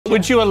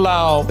Would you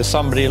allow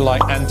somebody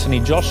like Anthony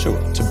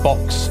Joshua to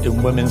box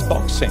in women's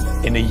boxing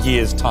in a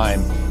year's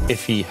time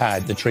if he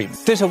had the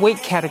treatment? There's a weight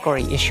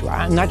category issue.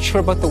 I'm not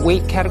sure about the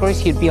weight categories.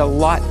 He'd be a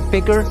lot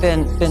bigger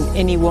than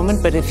any woman,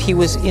 but if he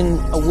was in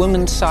a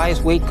woman's size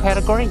weight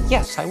category,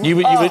 yes, I would.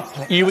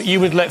 You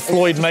would let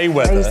Floyd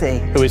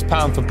Mayweather, who is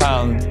pound for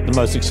pound the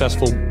most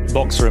successful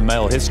boxer in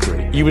male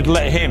history, you would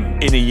let him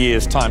in a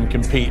year's time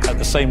compete at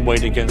the same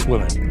weight against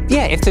women?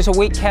 Yeah, if there's a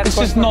weight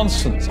category. This is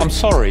nonsense. I'm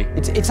sorry.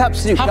 It's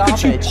absolute garbage. How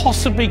could you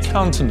possibly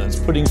countenance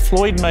putting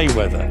Floyd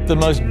Mayweather, the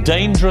most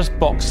dangerous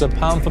boxer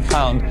pound for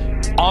pound,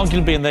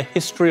 arguably in the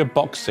history of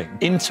boxing,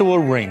 into a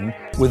ring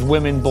with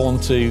women born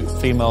to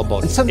female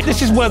bodies?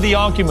 This is where the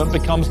argument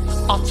becomes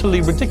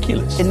utterly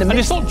ridiculous. And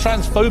it's not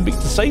transphobic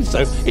to say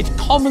so, it's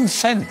common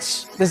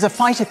sense. There's a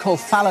fighter called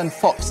Fallon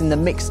Fox in the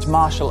mixed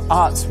martial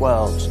arts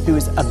world who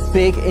is a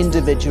big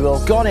individual,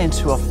 gone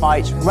into a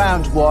fight,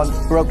 round one,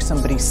 broke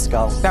somebody's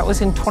skull. That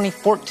was in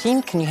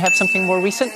 2014. Can you have something more recent?